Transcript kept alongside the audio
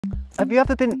Have you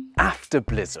ever been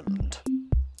afterblismed?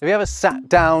 Have you ever sat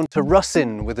down to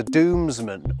russin with a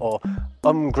doomsman or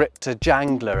gripped a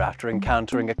jangler after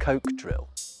encountering a coke drill?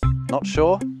 Not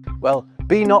sure? Well,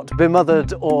 be not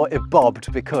bemothered or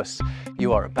ibobbed, because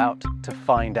you are about to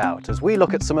find out as we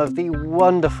look at some of the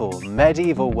wonderful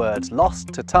medieval words lost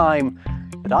to time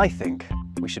that I think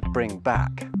we should bring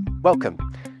back. Welcome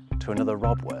to another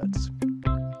Rob Words.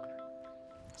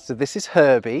 So this is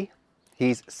Herbie.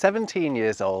 He's 17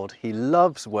 years old, he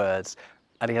loves words,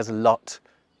 and he has a lot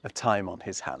of time on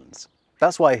his hands.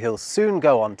 That's why he'll soon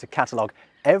go on to catalogue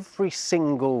every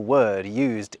single word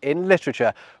used in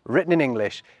literature written in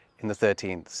English in the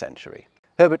 13th century.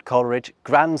 Herbert Coleridge,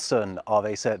 grandson of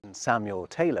a certain Samuel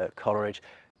Taylor Coleridge,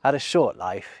 had a short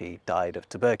life. He died of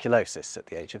tuberculosis at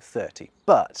the age of 30.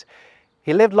 But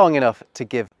he lived long enough to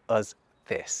give us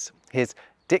this, his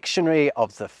Dictionary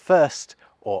of the First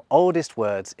or Oldest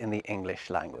Words in the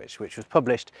English Language, which was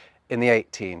published in the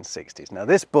 1860s. Now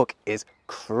this book is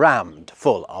crammed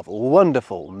full of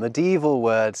wonderful medieval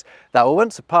words that were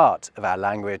once a part of our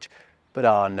language but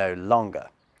are no longer.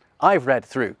 I've read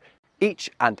through each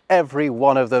and every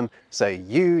one of them so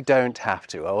you don't have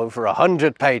to, over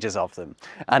 100 pages of them.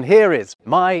 And here is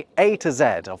my A to Z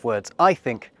of words I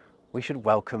think we should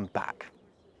welcome back.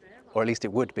 Or at least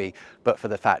it would be, but for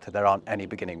the fact that there aren't any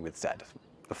beginning with Z.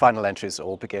 The final entries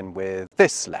all begin with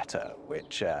this letter,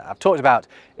 which I've talked about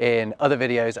in other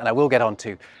videos and I will get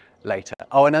onto later.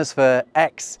 Oh, and as for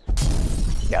X,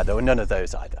 yeah, there were none of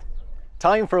those either.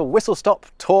 Time for a whistle-stop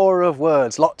tour of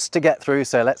words, lots to get through,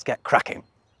 so let's get cracking.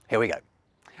 Here we go.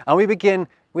 And we begin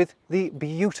with the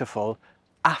beautiful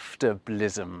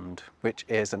afterblismed, which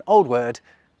is an old word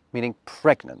meaning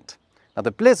pregnant. Now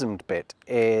the blismed bit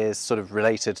is sort of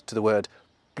related to the word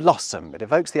blossom. It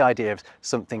evokes the idea of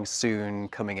something soon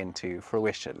coming into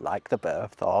fruition, like the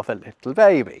birth of a little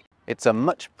baby. It's a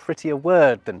much prettier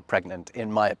word than pregnant,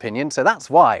 in my opinion, so that's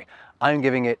why I'm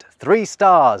giving it 3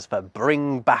 stars for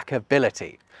bring back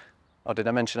ability. Oh, did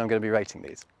I mention I'm going to be rating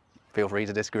these? Feel free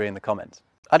to disagree in the comments.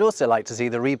 I'd also like to see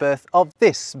the rebirth of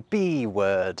this B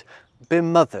word,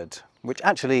 bemothered, which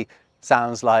actually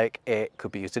sounds like it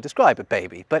could be used to describe a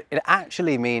baby, but it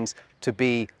actually means to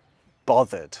be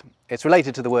bothered. It's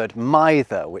related to the word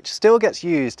mither, which still gets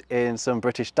used in some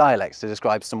British dialects to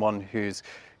describe someone who's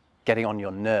getting on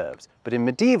your nerves. But in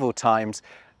medieval times,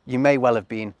 you may well have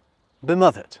been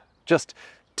bemothered. Just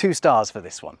 2 stars for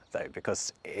this one, though,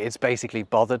 because it's basically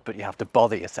bothered, but you have to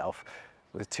bother yourself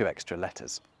with 2 extra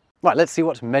letters. Right, let's see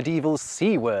what medieval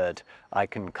C word I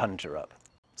can conjure up.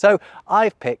 So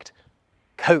I've picked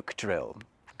coke drill,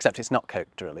 except it's not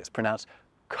coke drill, it's pronounced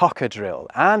cockadrill,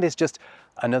 and it's just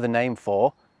another name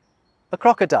for a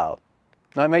crocodile.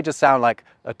 Now it may just sound like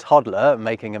a toddler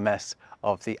making a mess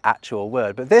of the actual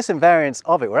word, but this and variants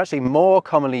of it were actually more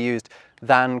commonly used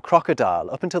than crocodile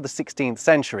up until the 16th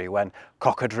century, when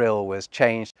cockadrill was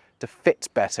changed to fit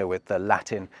better with the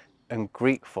Latin and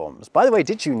Greek forms. By the way,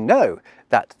 did you know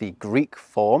that the Greek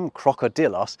form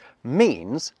crocodilos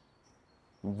means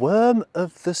worm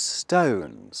of the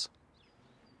stones?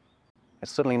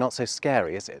 It's suddenly not so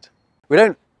scary, is it? We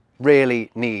don't really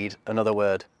need another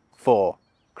word for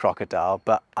crocodile,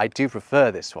 but I do prefer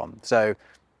this one, so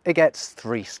it gets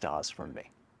 3 stars from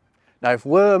me. Now, if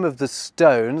worm of the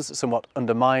stones somewhat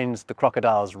undermines the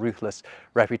crocodile's ruthless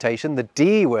reputation, the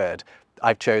D word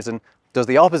I've chosen does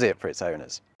the opposite for its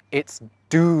owners. It's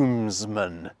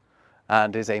doomsman,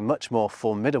 and is a much more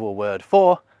formidable word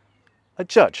for a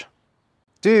judge.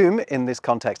 Doom in this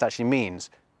context actually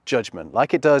means judgment,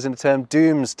 like it does in the term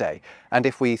doomsday, and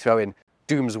if we throw in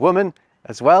doomswoman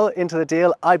as well into the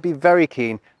deal, I'd be very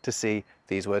keen to see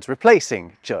these words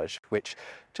replacing judge, which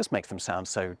just makes them sound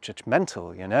so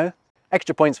judgmental, you know?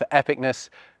 Extra points for epicness.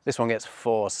 This one gets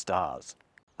 4 stars.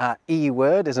 Our E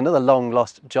word is another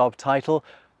long-lost job title,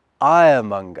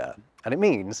 ironmonger, and it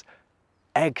means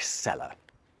egg seller.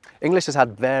 English has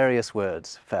had various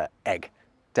words for egg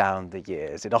down the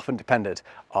years. It often depended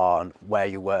on where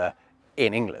you were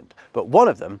in England, but one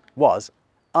of them was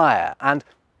ire, and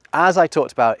as I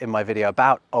talked about in my video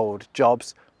about old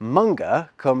jobs, monger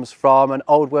comes from an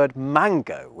old word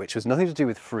mango, which was nothing to do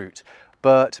with fruit,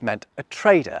 but meant a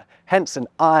trader. Hence an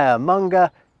ironmonger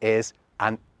is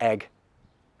an egg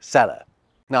seller.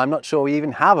 Now I'm not sure we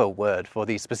even have a word for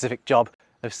the specific job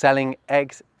of selling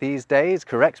eggs these days.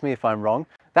 Correct me if I'm wrong.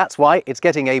 That's why it's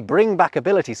getting a bring back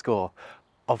ability score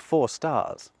of 4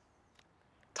 stars.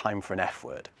 Time for an F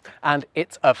word. And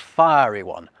it's a fiery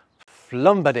one.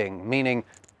 Flumberding, meaning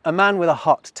a man with a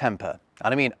hot temper.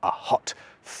 And I mean a hot,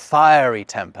 fiery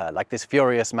temper, like this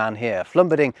furious man here.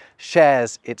 Flumberding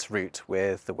shares its root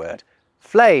with the word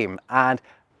flame, and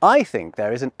I think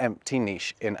there is an empty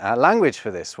niche in our language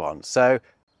for this one, so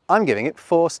I'm giving it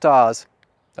 4 stars.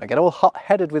 Don't get all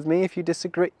hot-headed with me if you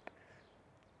disagree.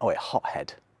 Oh wait,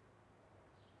 hothead.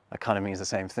 That kind of means the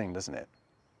same thing, doesn't it?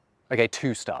 Okay,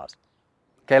 2 stars.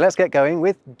 Okay, let's get going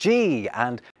with G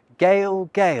and gale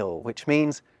gale, which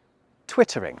means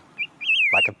twittering,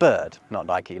 like a bird, not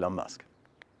like Elon Musk.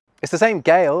 It's the same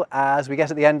gale as we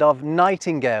get at the end of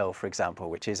nightingale, for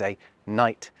example, which is a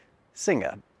night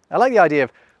singer. I like the idea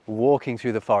of walking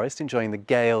through the forest, enjoying the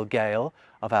gale gale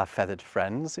of our feathered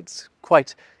friends. It's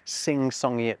quite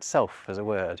sing-songy itself as a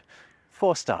word.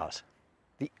 4 stars.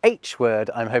 The H word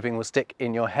I'm hoping will stick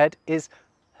in your head is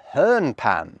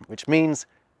hernpan, which means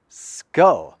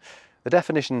skull. The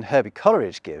definition Herbie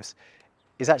Coleridge gives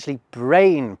is actually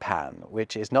brain pan,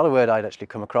 which is not a word I'd actually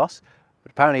come across,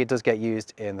 but apparently it does get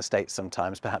used in the States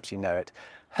sometimes, perhaps you know it.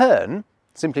 Hern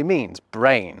simply means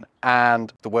brain,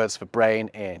 and the words for brain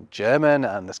in German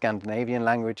and the Scandinavian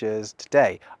languages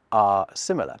today are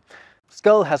similar.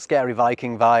 Skull has scary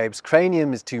Viking vibes,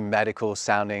 cranium is too medical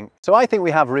sounding, so I think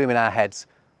we have room in our heads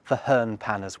for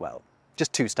hernpan as well.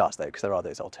 Just 2 stars though, because there are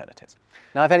those alternatives.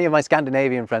 Now, if any of my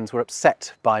Scandinavian friends were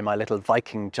upset by my little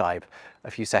Viking jibe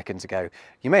a few seconds ago,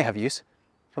 you may have use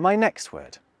for my next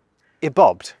word,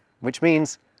 ibobbed, which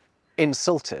means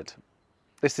insulted.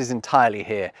 This is entirely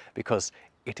here because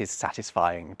it is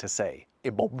satisfying to say.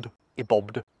 Ibobbed,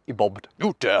 ibobbed, ibobbed.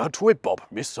 You dare to ibob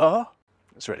me, sir?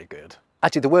 It's really good.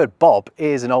 Actually, the word bob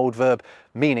is an old verb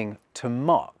meaning to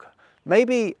mock.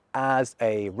 Maybe as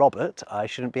a Robert, I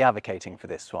shouldn't be advocating for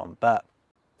this one, but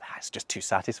it's just too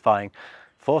satisfying.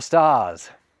 4 stars.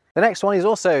 The next one is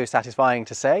also satisfying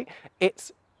to say.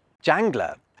 It's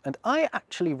jangler. And I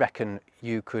actually reckon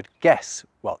you could guess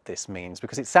what this means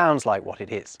because it sounds like what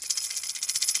it is.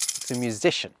 It's a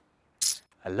musician.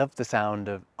 I love the sound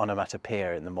of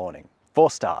onomatopoeia in the morning.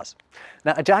 4 stars.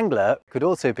 Now, a jangler could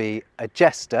also be a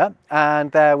jester,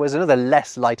 and there was another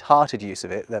less light-hearted use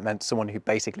of it that meant someone who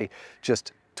basically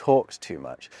just talked too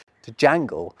much. To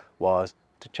jangle was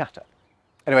to chatter.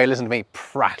 Anyway, listen to me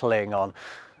prattling on.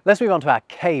 Let's move on to our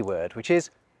K word, which is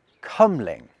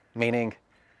comling, meaning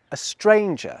a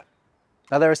stranger.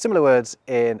 Now, there are similar words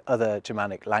in other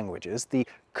Germanic languages. The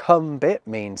come bit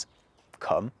means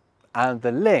come, and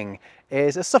the ling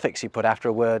is a suffix you put after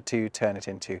a word to turn it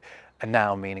into a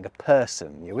noun meaning a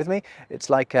person. You with me? It's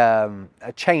like a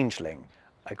changeling,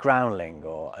 a groundling,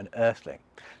 or an earthling.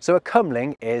 So a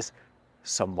comeling is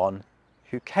someone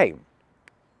who came,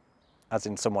 as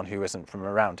in someone who isn't from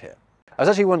around here. I was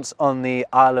actually once on the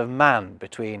Isle of Man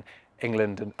between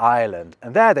England and Ireland,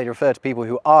 and there they refer to people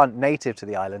who aren't native to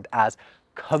the island as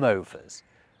comeovers.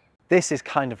 This is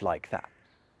kind of like that.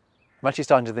 I'm actually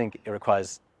starting to think it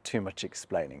requires too much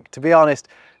explaining. To be honest,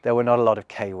 there were not a lot of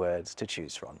K words to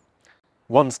choose from.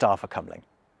 1 star for comeling.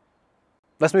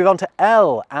 Let's move on to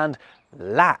L and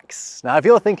lax. Now, if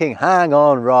you're thinking, hang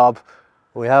on, Rob,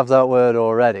 we have that word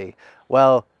already.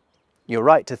 Well, you're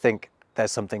right to think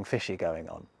there's something fishy going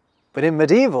on. But in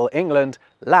medieval England,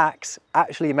 lax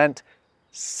actually meant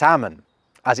salmon,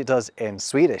 as it does in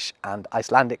Swedish and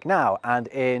Icelandic now, and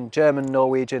in German,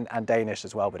 Norwegian and Danish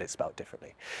as well, but it's spelled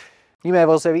differently. You may have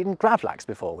also eaten gravlax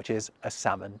before, which is a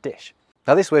salmon dish.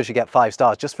 Now, this word should get 5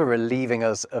 stars just for relieving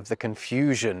us of the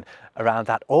confusion around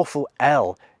that awful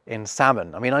L in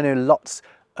salmon. I mean, I know lots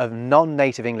of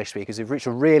non-native English speakers who've reached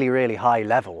a really, really high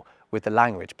level with the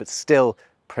language, but still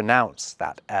pronounce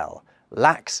that L.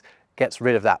 Lax gets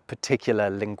rid of that particular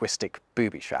linguistic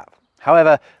booby trap.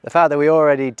 However, the fact that we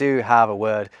already do have a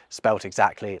word spelt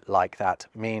exactly like that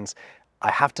means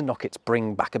I have to knock its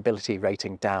bring back ability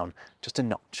rating down just a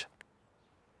notch.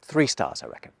 3 stars, I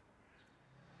reckon.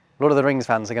 Lord of the Rings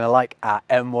fans are going to like our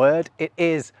M word. It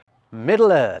is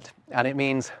Middle-earth, and it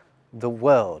means the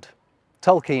world.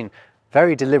 Tolkien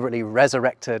very deliberately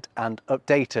resurrected and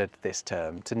updated this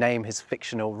term to name his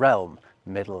fictional realm,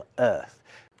 Middle-earth.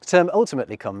 The term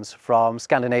ultimately comes from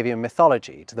Scandinavian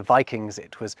mythology. To the Vikings,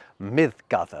 it was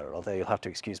Midgardr, although you'll have to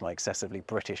excuse my excessively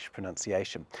British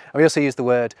pronunciation. And we also use the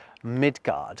word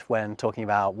Midgard when talking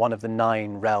about one of the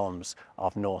 9 realms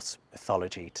of Norse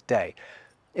mythology today.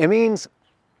 It means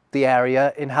the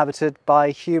area inhabited by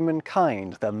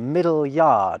humankind, the middle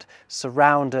yard,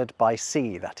 surrounded by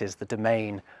sea, that is the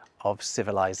domain of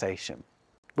civilization.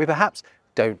 We perhaps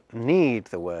don't need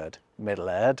the word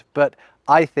Middle-earth, but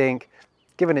I think,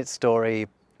 given its story,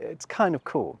 it's kind of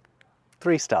cool.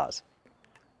 3 stars.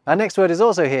 Our next word is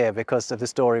also here because of the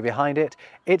story behind it.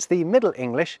 It's the Middle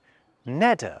English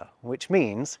nedder, which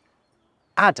means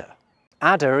adder.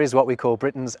 Adder is what we call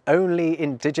Britain's only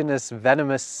indigenous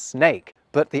venomous snake,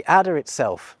 but the adder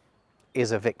itself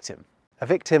is a victim. a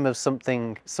victim of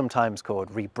something sometimes called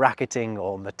rebracketing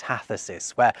or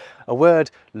metathesis, where a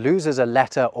word loses a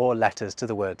letter or letters to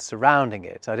the word surrounding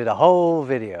it. I did a whole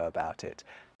video about it.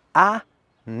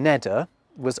 A-nedder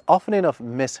was often enough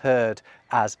misheard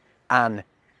as an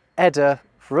edder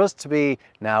for us to be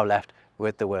now left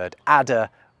with the word adder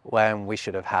when we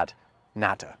should have had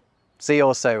nadder. See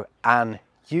also an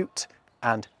ute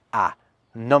and a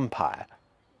numpire.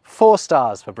 4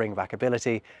 stars for bring back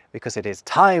ability, because it is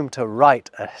time to right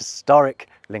a historic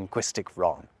linguistic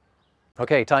wrong.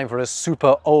 Okay, time for a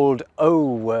super old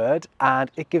O word,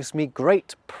 and it gives me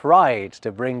great pride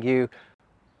to bring you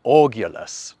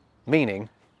orgulous, meaning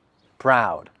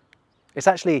proud. It's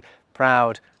actually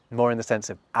proud more in the sense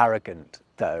of arrogant,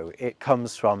 though. It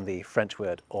comes from the French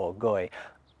word orgueil.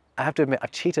 I have to admit,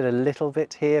 I've cheated a little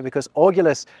bit here because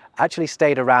orgulous actually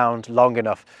stayed around long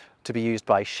enough to be used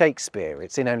by Shakespeare.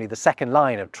 It's in only the 2nd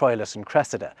line of Troilus and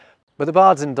Cressida. But the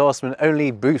Bard's endorsement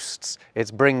only boosts its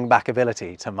bring back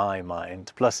ability to my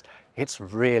mind. Plus, it's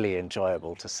really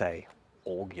enjoyable to say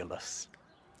orgulous.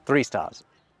 3 stars.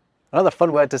 Another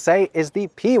fun word to say is the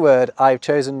P word I've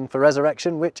chosen for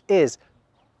resurrection, which is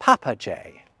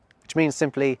papagei, which means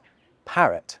simply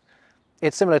parrot.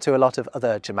 It's similar to a lot of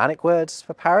other Germanic words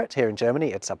for parrot. Here in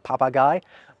Germany, it's a papagei,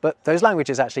 but those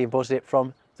languages actually imported it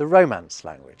from the Romance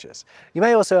languages. You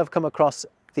may also have come across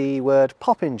the word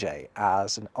popinjay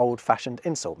as an old-fashioned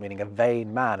insult, meaning a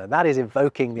vain man, and that is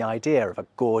evoking the idea of a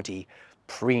gaudy,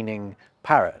 preening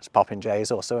parrot. Popinjay is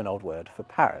also an old word for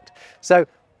parrot. So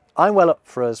I'm well up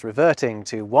for us reverting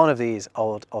to one of these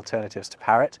old alternatives to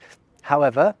parrot.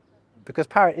 However, because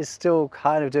parrot is still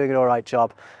kind of doing an all right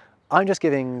job, I'm just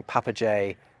giving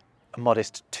papagei a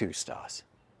modest 2 stars.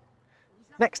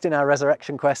 Next in our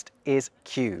resurrection quest is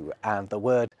Q and the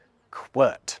word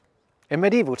quirt. In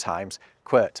medieval times,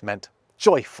 quirt meant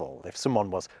joyful. If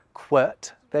someone was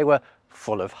quirt, they were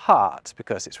full of heart,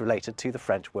 because it's related to the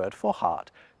French word for heart,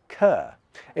 cœur.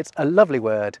 It's a lovely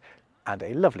word and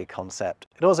a lovely concept.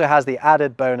 It also has the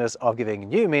added bonus of giving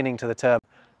new meaning to the term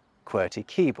QWERTY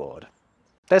keyboard.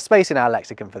 There's space in our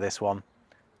lexicon for this one.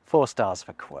 4 stars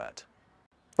for quirt.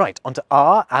 Right, on to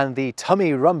R and the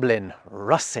tummy rumbling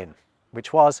russin,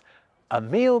 which was a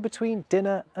meal between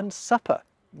dinner and supper,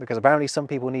 because apparently some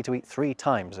people need to eat 3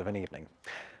 times of an evening.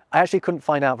 I actually couldn't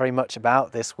find out very much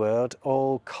about this word.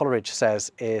 All Coleridge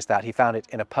says is that he found it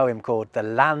in a poem called The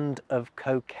Land of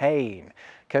Cocaine.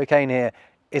 Cocaine here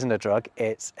isn't a drug,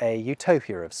 it's a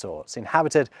utopia of sorts,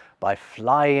 inhabited by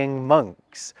flying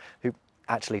monks who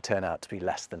actually turn out to be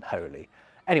less than holy.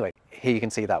 Anyway, here you can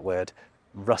see that word,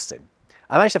 russin.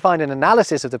 I managed to find an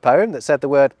analysis of the poem that said the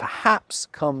word perhaps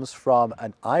comes from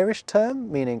an Irish term,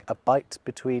 meaning a bite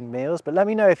between meals, but let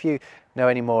me know if you know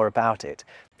any more about it.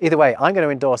 Either way, I'm going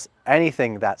to endorse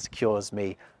anything that secures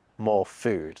me more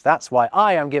food. That's why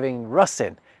I am giving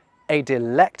russin a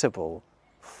delectable,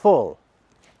 full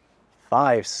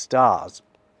 5 stars.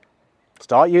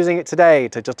 Start using it today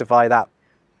to justify that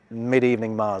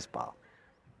mid-evening Mars bar.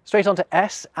 Straight on to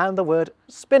S and the word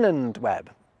spinnenweb.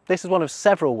 This is one of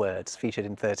several words featured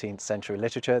in 13th century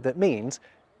literature that means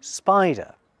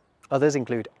spider. Others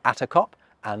include attercop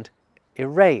and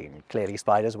Irene. Clearly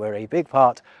spiders were a big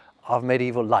part of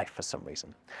medieval life for some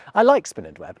reason. I like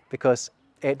spinnenweb because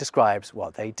it describes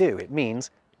what they do. It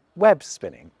means web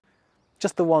spinning.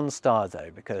 Just the 1 star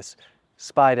though, because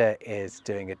spider is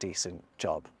doing a decent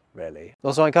job, really.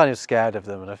 Also, I'm kind of scared of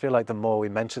them, and I feel like the more we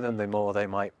mention them, the more they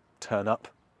might turn up.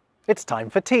 It's time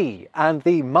for T and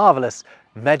the marvellous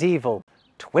medieval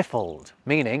twiffled,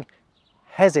 meaning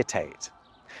hesitate.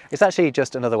 It's actually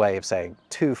just another way of saying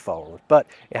twofold, but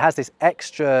it has this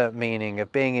extra meaning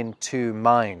of being in 2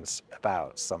 minds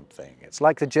about something. It's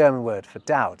like the German word for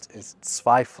doubt is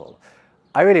Zweifel.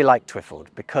 I really like twiffled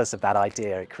because of that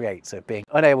idea it creates of being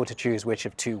unable to choose which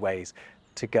of 2 ways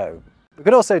to go. It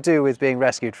could also do with being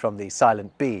rescued from the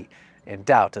silent B in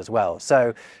doubt as well.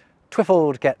 So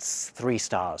twiffled gets 3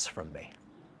 stars from me.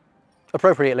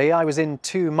 Appropriately, I was in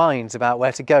 2 minds about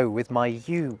where to go with my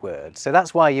U word, so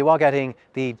that's why you are getting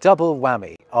the double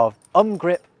whammy of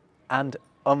grip and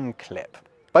clip,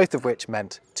 both of which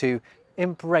meant to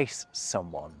embrace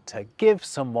someone, to give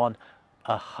someone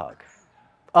a hug.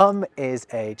 Is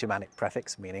a Germanic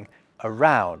prefix meaning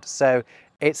around, so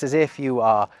it's as if you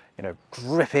are,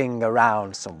 gripping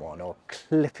around someone or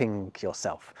clipping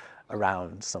yourself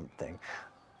around something.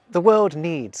 The world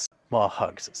needs more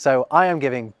hugs, so I am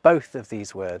giving both of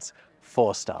these words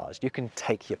 4 stars. You can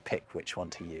take your pick which one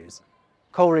to use.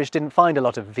 Coleridge didn't find a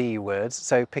lot of V words,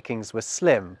 so pickings were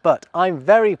slim, but I'm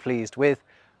very pleased with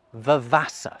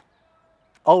vivassa.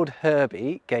 Old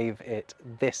Herbie gave it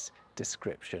this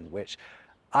description, which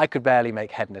I could barely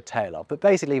make head and tail of. But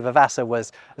basically, Vavasor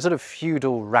was a sort of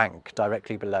feudal rank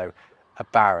directly below a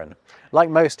baron. Like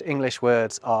most English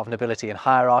words of nobility and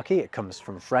hierarchy, it comes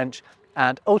from French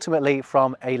and ultimately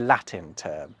from a Latin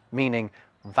term, meaning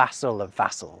vassal of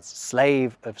vassals,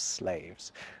 slave of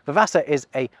slaves. Vavasor is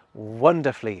a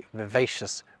wonderfully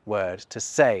vivacious word to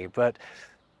say, but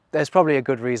there's probably a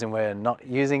good reason we're not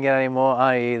using it anymore,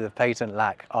 i.e. the patent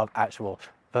lack of actual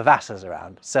Vavasors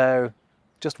around. So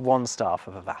just 1 star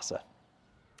for Vavasor.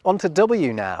 On to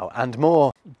W now, and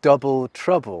more double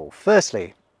trouble.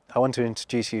 Firstly, I want to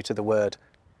introduce you to the word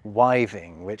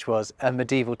wiving, which was a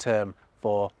medieval term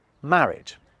for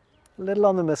marriage. A little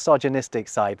on the misogynistic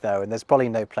side though, and there's probably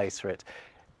no place for it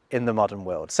in the modern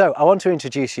world. So I want to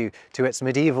introduce you to its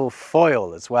medieval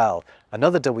foil as well,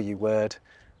 another W word,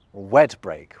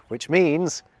 wedbrake, which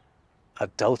means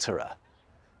adulterer,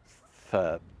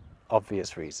 for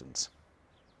obvious reasons.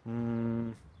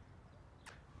 2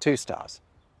 stars.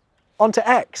 On to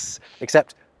X,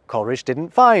 except Coleridge didn't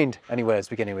find any words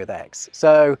beginning with X.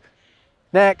 So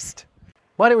next,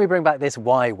 why don't we bring back this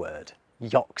Y word,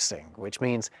 yoxing, which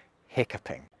means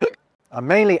hiccuping. I'm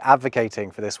mainly advocating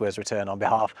for this word's return on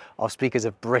behalf of speakers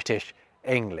of British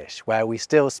English, where we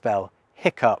still spell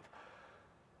hiccup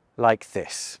like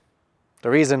this. The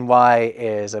reason why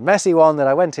is a messy one that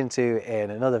I went into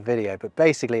in another video, but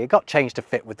basically it got changed to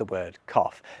fit with the word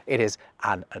cough. It is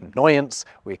an annoyance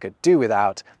we could do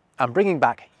without, and bringing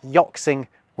back yoxing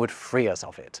would free us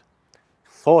of it.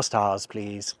 4 stars,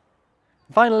 please.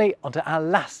 Finally, onto our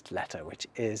last letter, which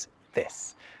is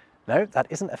this. No, that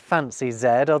isn't a fancy Z,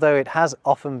 although it has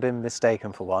often been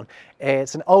mistaken for one.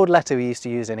 It's an old letter we used to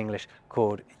use in English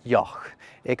called yoch.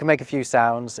 It can make a few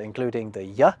sounds, including the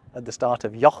y at the start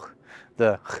of yoch,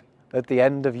 the ch at the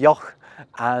end of yoch,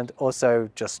 and also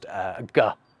just a g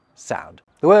sound.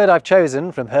 The word I've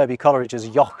chosen from Herbie Coleridge's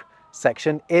yoch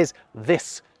section is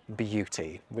this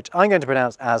beauty, which I'm going to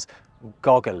pronounce as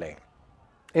goggling.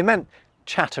 It meant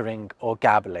chattering or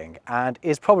gabbling, and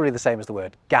is probably the same as the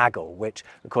word gaggle, which,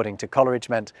 according to Coleridge,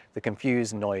 meant the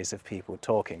confused noise of people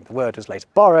talking. The word was later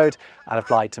borrowed and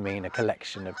applied to mean a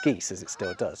collection of geese, as it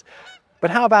still does. But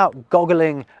how about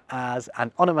goggling as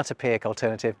an onomatopoeic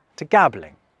alternative to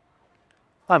gabbling?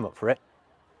 I'm up for it.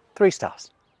 3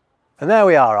 stars. And there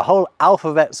we are, a whole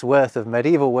alphabet's worth of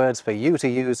medieval words for you to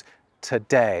use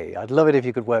today. I'd love it if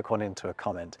you could work one into a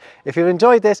comment. If you've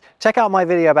enjoyed this, check out my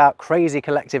video about crazy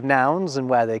collective nouns and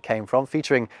where they came from,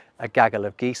 featuring a gaggle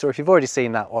of geese, or if you've already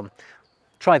seen that one,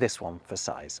 try this one for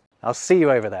size. I'll see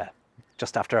you over there,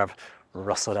 just after I've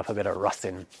rustled up a bit of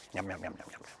russin. Yum, yum, yum, yum,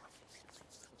 yum.